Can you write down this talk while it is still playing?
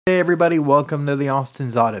Hey everybody, welcome to the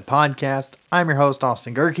Austin's Audit Podcast. I'm your host,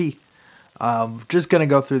 Austin Gerke. Just going to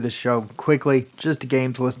go through this show quickly. Just a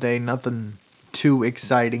games list day, nothing too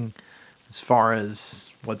exciting as far as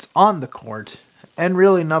what's on the court, and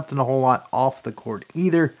really nothing a whole lot off the court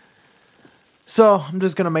either. So I'm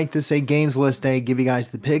just going to make this a games list day, give you guys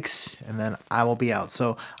the picks, and then I will be out.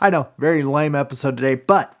 So I know, very lame episode today,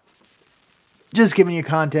 but just giving you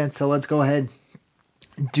content, so let's go ahead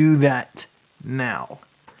and do that now.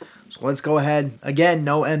 So let's go ahead. Again,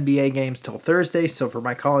 no NBA games till Thursday. So for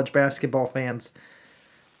my college basketball fans,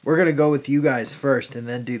 we're going to go with you guys first and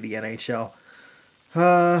then do the NHL.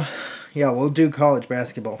 We'll do college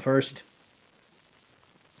basketball first.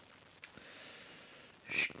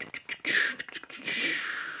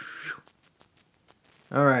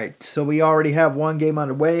 All right, so we already have one game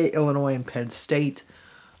underway, Illinois and Penn State.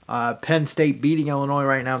 Penn State beating Illinois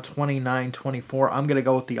right now, 29-24. I'm going to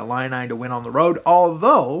go with the Illini to win on the road,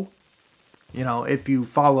 although, if you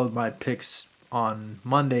followed my picks on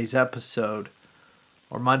Monday's episode,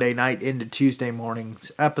 or Monday night into Tuesday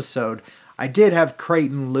morning's episode, I did have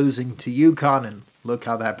Creighton losing to UConn, and look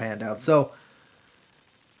how that panned out. So,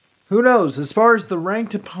 who knows? As far as the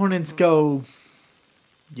ranked opponents go,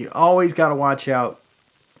 you always got to watch out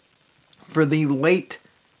for the late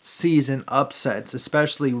season upsets,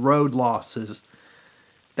 especially road losses,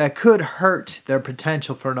 that could hurt their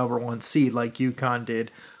potential for a number one seed like UConn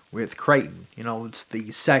did with Creighton. It's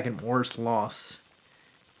the second worst loss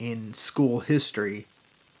in school history.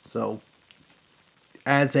 So,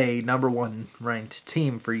 as a number one ranked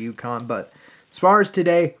team for UConn. But as far as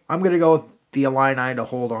today, I'm going to go with the Illini to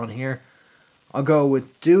hold on here. I'll go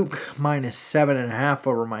with Duke minus 7.5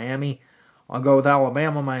 over Miami. I'll go with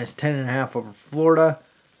Alabama minus 10.5 over Florida.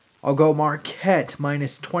 I'll go Marquette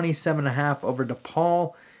minus 27.5 over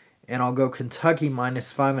DePaul. And I'll go Kentucky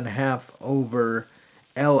minus 5.5 over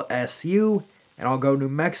LSU. And I'll go New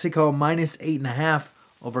Mexico minus 8.5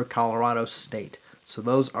 over Colorado State. So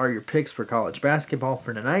those are your picks for college basketball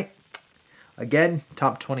for tonight. Again,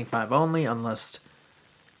 top 25 only unless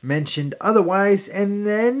mentioned otherwise. And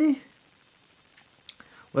then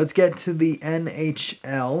let's get to the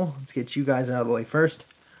NHL. Let's get you guys out of the way first.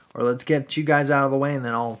 Or let's get you guys out of the way and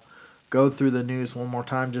then I'll go through the news one more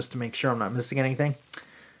time just to make sure I'm not missing anything.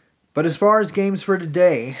 But as far as games for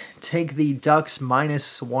today, take the Ducks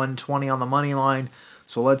minus 120 on the money line.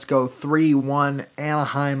 So let's go 3-1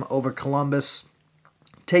 Anaheim over Columbus.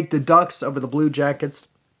 Take the Ducks over the Blue Jackets.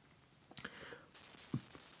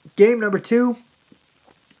 Game number 2,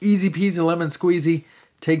 easy peasy lemon squeezy.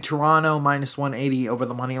 Take Toronto minus 180 over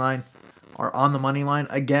the money line, or on the money line.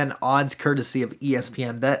 Again, odds courtesy of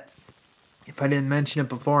ESPN Bet. If I didn't mention it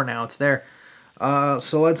before, now it's there.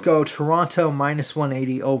 So let's go Toronto minus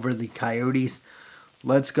 180 over the Coyotes.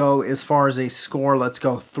 Let's go as far as a score. Let's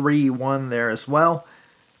go 3-1 there as well.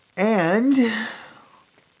 And let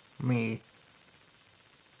me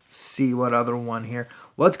see what other one here.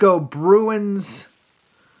 Let's go Bruins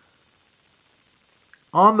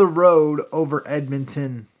on the road over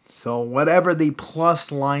Edmonton. So whatever the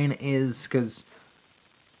plus line is,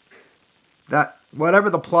 whatever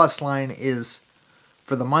the plus line is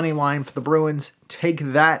for the money line for the Bruins, take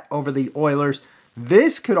that over the Oilers.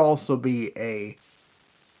 This could also be a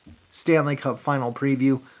Stanley Cup final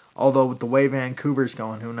preview, although with the way Vancouver's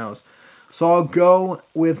going, who knows. So I'll go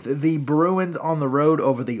with the Bruins on the road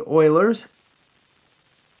over the Oilers.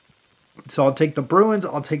 So I'll take the Bruins,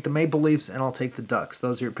 I'll take the Maple Leafs, and I'll take the Ducks.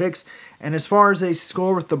 Those are your picks. And as far as a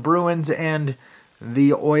score with the Bruins and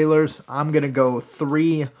the Oilers, I'm going to go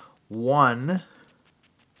 3-1.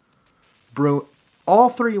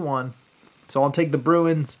 All 3-1. So I'll take the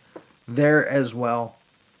Bruins there as well.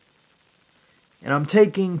 And I'm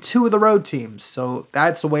taking 2 of the road teams. So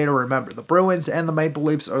that's the way to remember. The Bruins and the Maple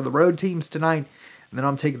Leafs are the road teams tonight. And then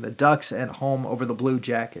I'm taking the Ducks at home over the Blue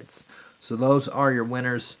Jackets. So those are your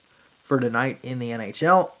winners for tonight in the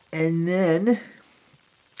NHL. And then,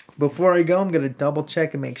 before I go, I'm going to double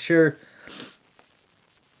check and make sure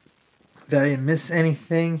that I didn't miss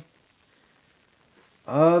anything.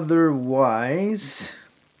 Otherwise,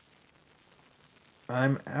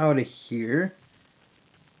 I'm out of here.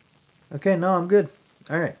 Okay, no, I'm good.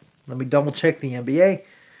 All right, let me double check the NBA.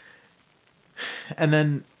 And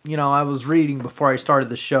then, I was reading before I started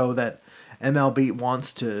the show that MLB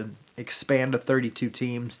wants to expand to 32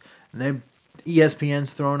 teams. And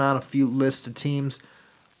ESPN's thrown out a few lists of teams.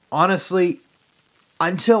 Honestly,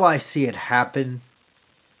 until I see it happen,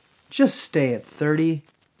 just stay at 30.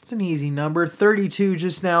 It's an easy number. 32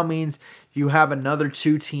 just now means you have another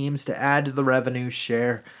 2 teams to add to the revenue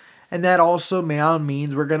share. And that also now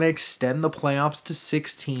means we're going to extend the playoffs to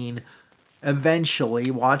 16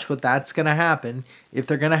 eventually, watch what that's going to happen. If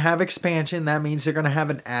they're going to have expansion, that means they're going to have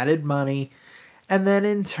an added money. And then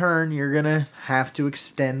in turn, you're going to have to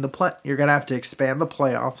expand the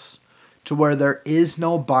playoffs to where there is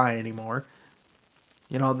no bye anymore.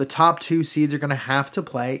 The top 2 seeds are going to have to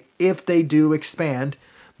play if they do expand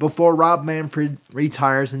before Rob Manfred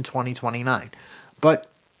retires in 2029. But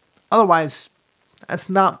otherwise, that's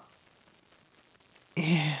not...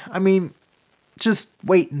 just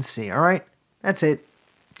wait and see, all right? That's it.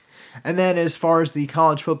 And then as far as the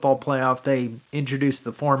college football playoff, they introduced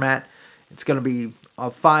the format. It's going to be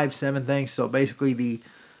a 5-7 thing. So basically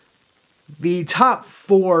the top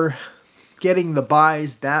 4 getting the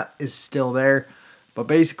byes, that is still there. But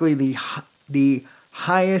basically the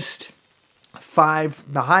highest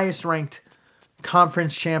ranked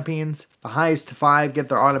conference champions, the highest 5 get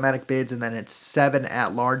their automatic bids, and then it's 7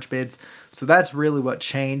 at-large bids. So that's really what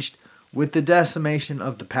changed. With the decimation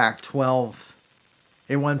of the Pac-12,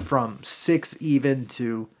 it went from 6 even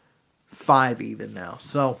to 5 even now.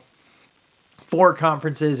 So 4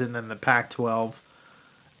 conferences and then the Pac-12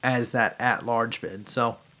 as that at-large bid.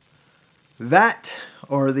 So that,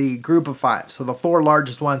 or the group of 5. So the 4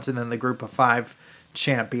 largest ones and then the group of 5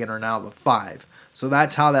 champion are now the 5. So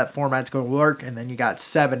that's how that format's going to work. And then you got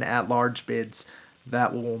 7 at-large bids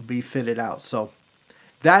that will be fitted out. So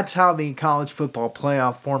that's how the college football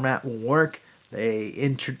playoff format will work. They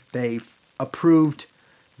approved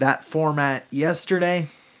that format yesterday.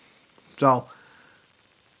 So,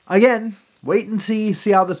 again, wait and see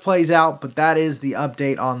how this plays out. But that is the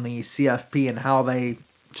update on the CFP and how they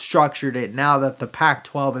structured it now that the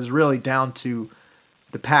Pac-12 is really down to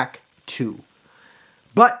the Pac-2.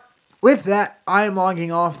 But with that, I am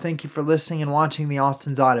logging off. Thank you for listening and watching the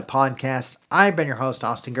Austin's Audit Podcast. I've been your host,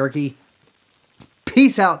 Austin Gerke.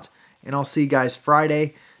 Peace out, and I'll see you guys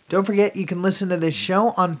Friday. Don't forget, you can listen to this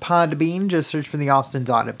show on Podbean. Just search for the Austin's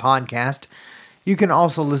Audit Podcast. You can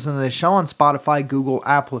also listen to this show on Spotify, Google,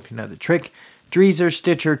 Apple, if you know the trick, Deezer,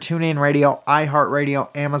 Stitcher, TuneIn Radio,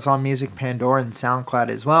 iHeartRadio, Amazon Music, Pandora, and SoundCloud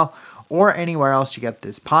as well, or anywhere else you get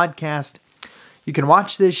this podcast. You can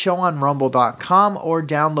watch this show on Rumble.com or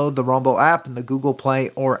download the Rumble app in the Google Play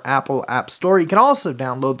or Apple App Store. You can also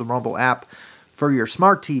download the Rumble app for your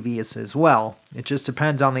smart TVs as well. It just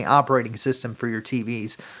depends on the operating system for your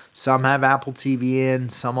TVs. Some have Apple TV in,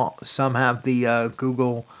 some have the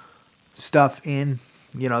Google stuff in,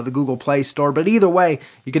 the Google Play Store. But either way,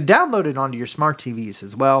 you can download it onto your smart TVs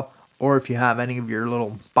as well, or if you have any of your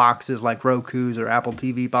little boxes like Roku's or Apple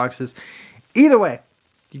TV boxes. Either way,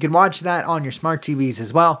 you can watch that on your smart TVs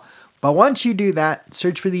as well. But once you do that,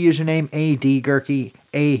 search for the username ADGERKE,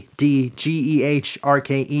 ADGEHRKE.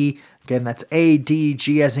 Again, that's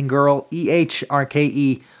ADG as in girl,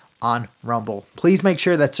 EHRKE on Rumble. Please make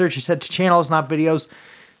sure that search is set to channels, not videos.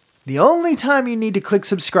 The only time you need to click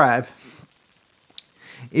subscribe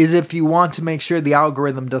is if you want to make sure the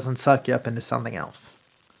algorithm doesn't suck you up into something else.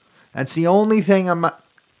 That's the only thing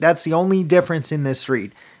that's the only difference in this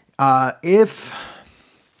read. If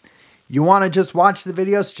you want to just watch the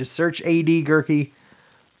videos, just search AD Gerke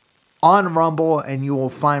on Rumble and you will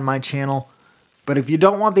find my channel. But if you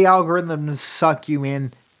don't want the algorithm to suck you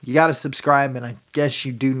in, you got to subscribe, and I guess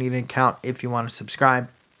you do need an account if you want to subscribe.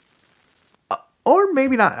 Or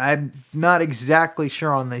maybe not. I'm not exactly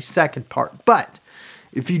sure on the second part. But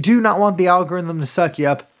if you do not want the algorithm to suck you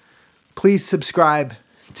up, please subscribe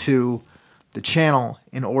to the channel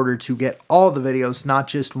in order to get all the videos, not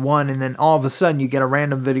just one, and then all of a sudden you get a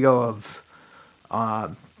random video of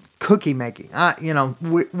cookie making.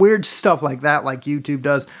 Weird stuff like that, like YouTube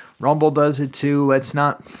does. Rumble does it too. Let's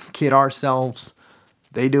not kid ourselves.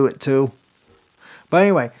 They do it too. But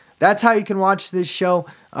anyway, that's how you can watch this show.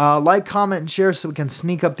 Like, comment, and share so we can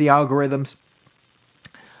sneak up the algorithms.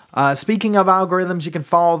 Speaking of algorithms, you can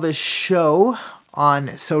follow this show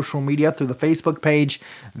on social media through the Facebook page,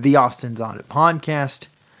 The Austin's Audit Podcast,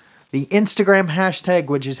 the Instagram hashtag,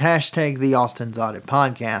 which is hashtag The Austin's Audit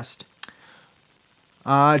Podcast.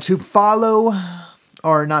 To follow,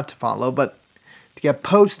 or not to follow, but to get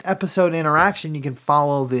post-episode interaction, you can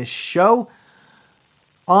follow this show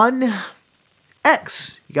on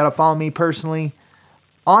X. You got to follow me personally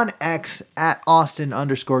on X at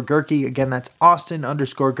Austin_Gerke. Again, that's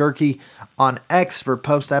Austin_Gerke on X for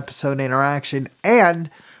post-episode interaction.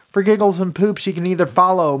 And for giggles and poops, you can either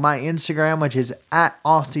follow my Instagram, which is at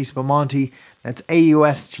Austin Spamanti. That's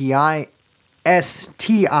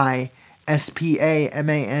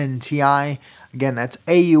AUSTISPAMANTI. Again, that's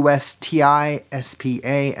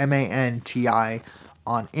AUSTISPAMANTI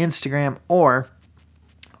on Instagram. Or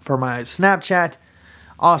for my Snapchat,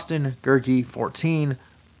 Austin Gerke 14.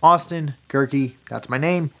 Austin Gerke, that's my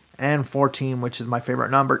name. and 14, which is my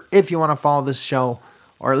favorite number. If you want to follow this show,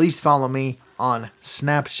 or at least follow me on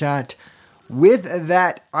Snapchat. With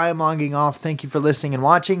that, I'm logging off. Thank you for listening and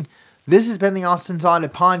watching. This has been the Austin's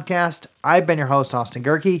Audit Podcast. I've been your host, Austin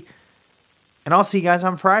Gerke, and I'll see you guys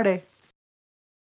on Friday.